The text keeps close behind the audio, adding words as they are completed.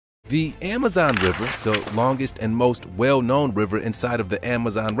The Amazon River, the longest and most well-known river inside of the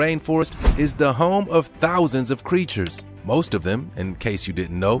Amazon rainforest, is the home of thousands of creatures. Most of them, in case you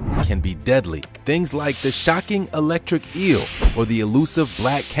didn't know, can be deadly. Things like the shocking electric eel or the elusive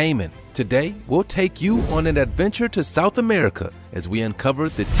black caiman. Today, we'll take you on an adventure to South America as we uncover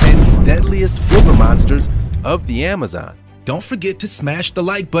the 10 deadliest river monsters of the Amazon. Don't forget to smash the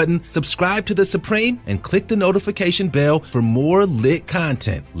like button, subscribe to the Supreme, and click the notification bell for more lit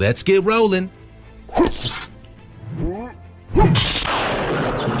content. Let's get rolling.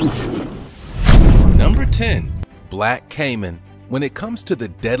 Number 10. Black caiman. When it comes to the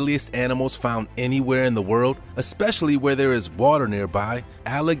deadliest animals found anywhere in the world, especially where there is water nearby,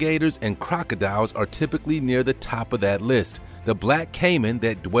 alligators and crocodiles are typically near the top of that list. The black caiman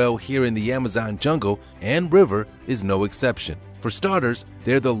that dwell here in the Amazon jungle and river is no exception. For starters,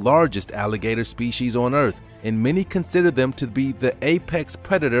 they're the largest alligator species on Earth, and many consider them to be the apex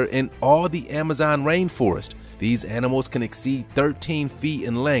predator in all the Amazon rainforest. These animals can exceed 13 feet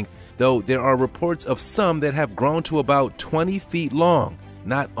in length, though there are reports of some that have grown to about 20 feet long.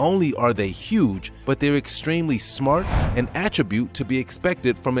 Not only are they huge, but they're extremely smart, an attribute to be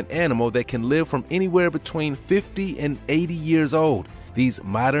expected from an animal that can live from anywhere between 50 and 80 years old. These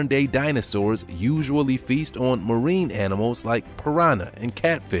modern-day dinosaurs usually feast on marine animals like piranha and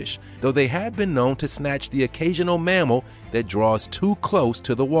catfish, though they have been known to snatch the occasional mammal that draws too close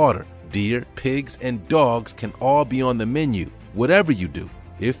to the water. Deer, pigs, and dogs can all be on the menu. Whatever you do,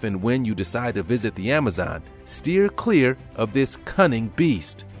 if and when you decide to visit the Amazon, steer clear of this cunning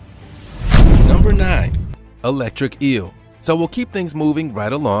beast. Number 9. Electric eel. So we'll keep things moving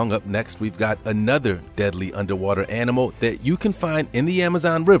right along. Up next, we've got another deadly underwater animal that you can find in the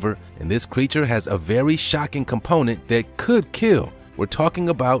Amazon River, and this creature has a very shocking component that could kill. We're talking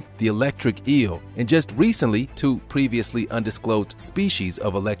about the electric eel, and just recently, 2 previously undisclosed species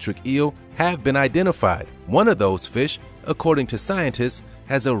of electric eel have been identified. One of those fish, according to scientists,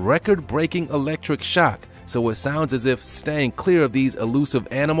 has a record-breaking electric shock, so it sounds as if staying clear of these elusive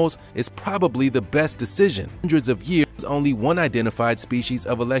animals is probably the best decision. Hundreds of years, only one identified species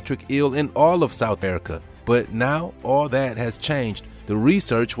of electric eel in all of South America, but now all that has changed. The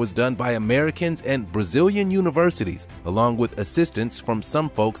research was done by Americans and Brazilian universities, along with assistance from some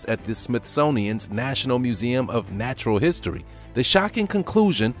folks at the Smithsonian's National Museum of Natural History. The shocking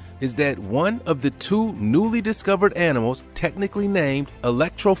conclusion is that one of the 2 newly discovered animals, technically named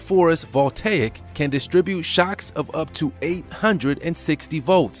Electrophorus voltaic, can distribute shocks of up to 860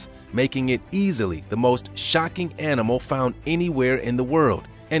 volts, making it easily the most shocking animal found anywhere in the world.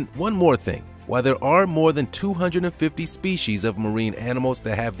 And one more thing. While there are more than 250 species of marine animals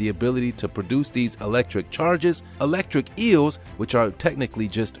that have the ability to produce these electric charges, electric eels, which are technically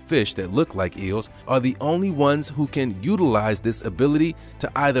just fish that look like eels, are the only ones who can utilize this ability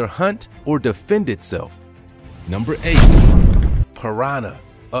to either hunt or defend itself. Number 8. Piranha.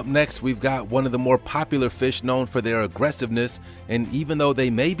 Up next, we've got one of the more popular fish known for their aggressiveness, and even though they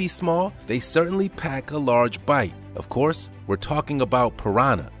may be small, they certainly pack a large bite. Of course, we're talking about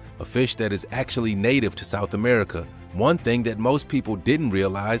piranha, a fish that is actually native to South America. One thing that most people didn't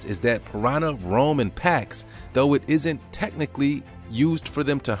realize is that piranha roam in packs, though it isn't technically used for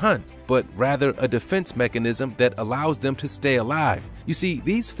them to hunt, but rather a defense mechanism that allows them to stay alive. You see,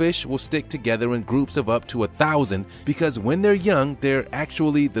 these fish will stick together in groups of up to 1,000 because when they're young, they're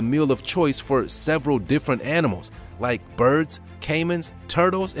actually the meal of choice for several different animals, like birds, caimans,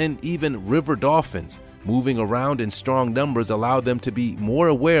 turtles, and even river dolphins. Moving around in strong numbers allow them to be more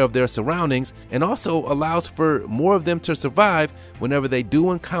aware of their surroundings and also allows for more of them to survive whenever they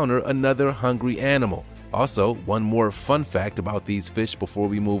do encounter another hungry animal. Also, one more fun fact about these fish before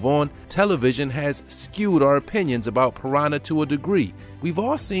we move on: television has skewed our opinions about piranha to a degree. We've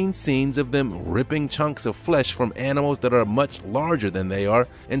all seen scenes of them ripping chunks of flesh from animals that are much larger than they are,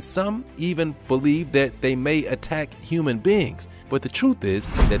 and some even believe that they may attack human beings. But the truth is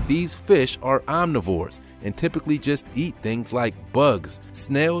that these fish are omnivores and typically just eat things like bugs,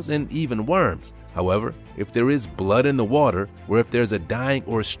 snails, and even worms. However, if there is blood in the water, or if there's a dying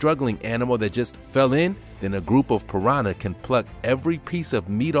or struggling animal that just fell in, then a group of piranha can pluck every piece of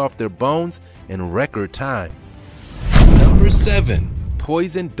meat off their bones in record time. Number 7.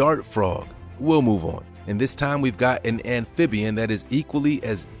 Poison dart frog. We'll move on. And this time we've got an amphibian that is equally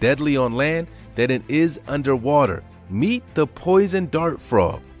as deadly on land that it is underwater. Meet the poison dart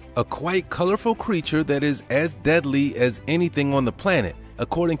frog, a quite colorful creature that is as deadly as anything on the planet.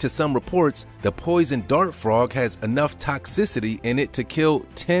 According to some reports, the poison dart frog has enough toxicity in it to kill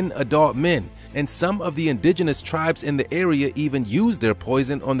 10 adult men, and some of the indigenous tribes in the area even use their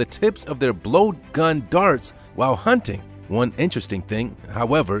poison on the tips of their blowgun darts while hunting. One interesting thing,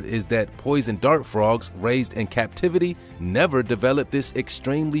 however, is that poison dart frogs raised in captivity never developed this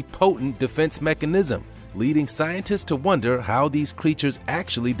extremely potent defense mechanism, leading scientists to wonder how these creatures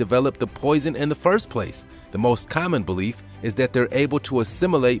actually developed the poison in the first place. The most common belief is that they're able to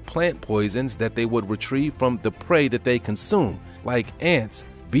assimilate plant poisons that they would retrieve from the prey that they consume, like ants,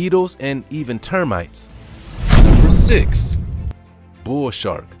 beetles, and even termites. Number 6. Bull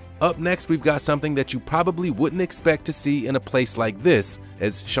shark. Up next, we've got something that you probably wouldn't expect to see in a place like this,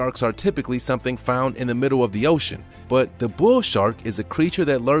 as sharks are typically something found in the middle of the ocean. But the bull shark is a creature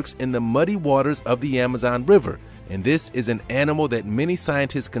that lurks in the muddy waters of the Amazon River, and this is an animal that many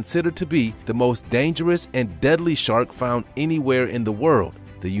scientists consider to be the most dangerous and deadly shark found anywhere in the world.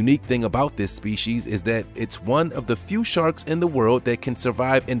 The unique thing about this species is that it's one of the few sharks in the world that can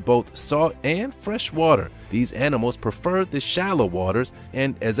survive in both salt and fresh water. These animals prefer the shallow waters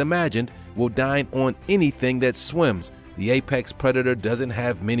and, as imagined, will dine on anything that swims. The apex predator doesn't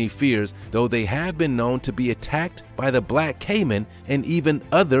have many fears, though they have been known to be attacked by the black caiman and even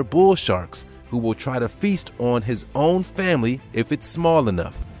other bull sharks, who will try to feast on his own family if it's small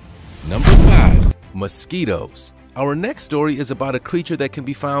enough. Number 5. Mosquitoes. Our next story is about a creature that can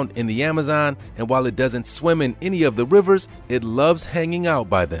be found in the Amazon, and while it doesn't swim in any of the rivers, it loves hanging out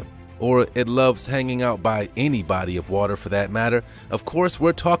by them. Or it loves hanging out by any body of water for that matter. Of course,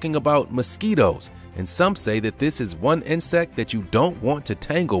 we're talking about mosquitoes, and some say that this is one insect that you don't want to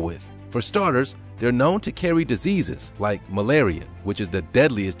tangle with. For starters, they're known to carry diseases like malaria, which is the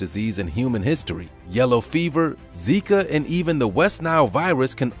deadliest disease in human history. Yellow fever, Zika, and even the West Nile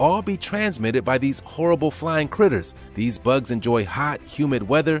virus can all be transmitted by these horrible flying critters. These bugs enjoy hot, humid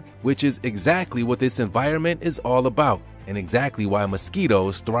weather, which is exactly what this environment is all about, and exactly why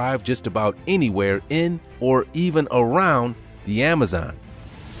mosquitoes thrive just about anywhere in or even around the Amazon.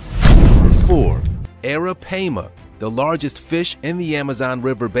 Number 4. Arapaima. The largest fish in the Amazon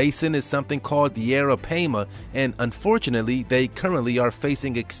River basin is something called the arapaima, and unfortunately, they currently are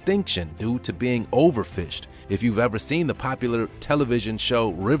facing extinction due to being overfished. If you've ever seen the popular television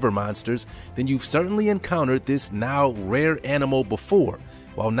show River Monsters, then you've certainly encountered this now rare animal before.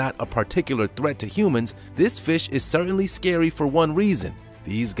 While not a particular threat to humans, this fish is certainly scary for one reason.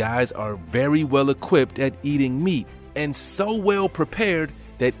 These guys are very well equipped at eating meat, and so well prepared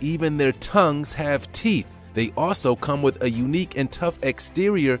that even their tongues have teeth. They also come with a unique and tough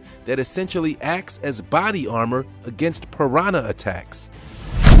exterior that essentially acts as body armor against piranha attacks.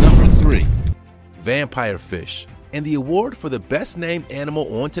 Number 3. Vampire fish. And the award for the best named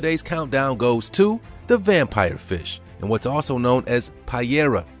animal on today's countdown goes to the vampire fish, and what's also known as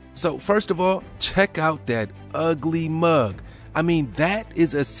Payera. So first of all, check out that ugly mug. I mean, that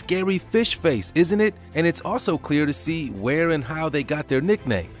is a scary fish face, isn't it? And it's also clear to see where and how they got their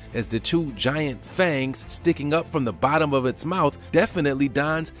nickname, as the two giant fangs sticking up from the bottom of its mouth definitely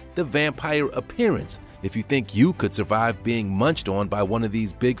dons the vampire appearance. If you think you could survive being munched on by one of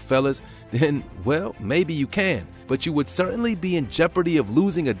these big fellas, then, well, maybe you can. But you would certainly be in jeopardy of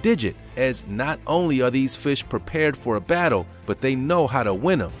losing a digit, as not only are these fish prepared for a battle, but they know how to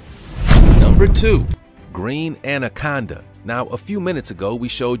win them. Number 2. Green anaconda. Now, a few minutes ago, we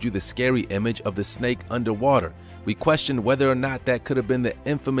showed you the scary image of the snake underwater. We questioned whether or not that could have been the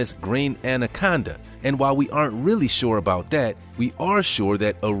infamous green anaconda. And while we aren't really sure about that, we are sure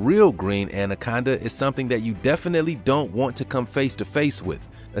that a real green anaconda is something that you definitely don't want to come face to face with,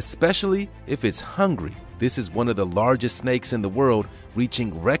 especially if it's hungry. This is one of the largest snakes in the world,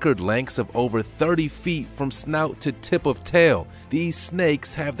 reaching record lengths of over 30 feet from snout to tip of tail. These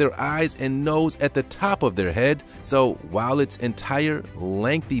snakes have their eyes and nose at the top of their head, so while its entire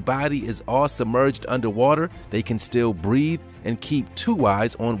lengthy body is all submerged underwater, they can still breathe and keep two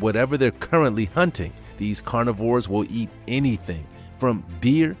eyes on whatever they're currently hunting. These carnivores will eat anything, from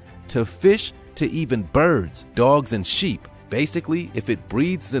deer to fish to even birds, dogs, and sheep. Basically, if it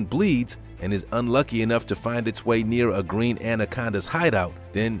breathes and bleeds, and is unlucky enough to find its way near a green anaconda's hideout,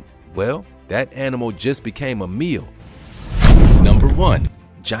 then, well, that animal just became a meal. Number 1.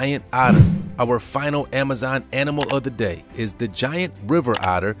 Giant otter. Our final Amazon animal of the day is the giant river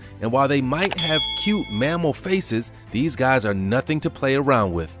otter, and while they might have cute mammal faces, these guys are nothing to play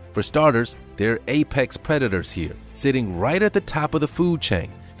around with. For starters, they're apex predators here, sitting right at the top of the food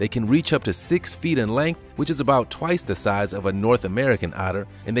chain. They can reach up to 6 feet in length, which is about twice the size of a North American otter,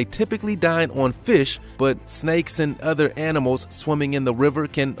 and they typically dine on fish, but snakes and other animals swimming in the river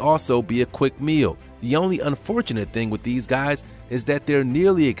can also be a quick meal. The only unfortunate thing with these guys is that they're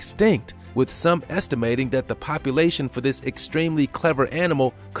nearly extinct, with some estimating that the population for this extremely clever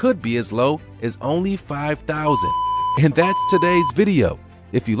animal could be as low as only 5,000. And that's today's video.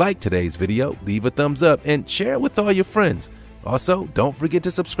 If you liked today's video, leave a thumbs up and share it with all your friends. Also, don't forget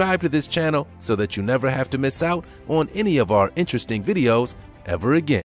to subscribe to this channel so that you never have to miss out on any of our interesting videos ever again.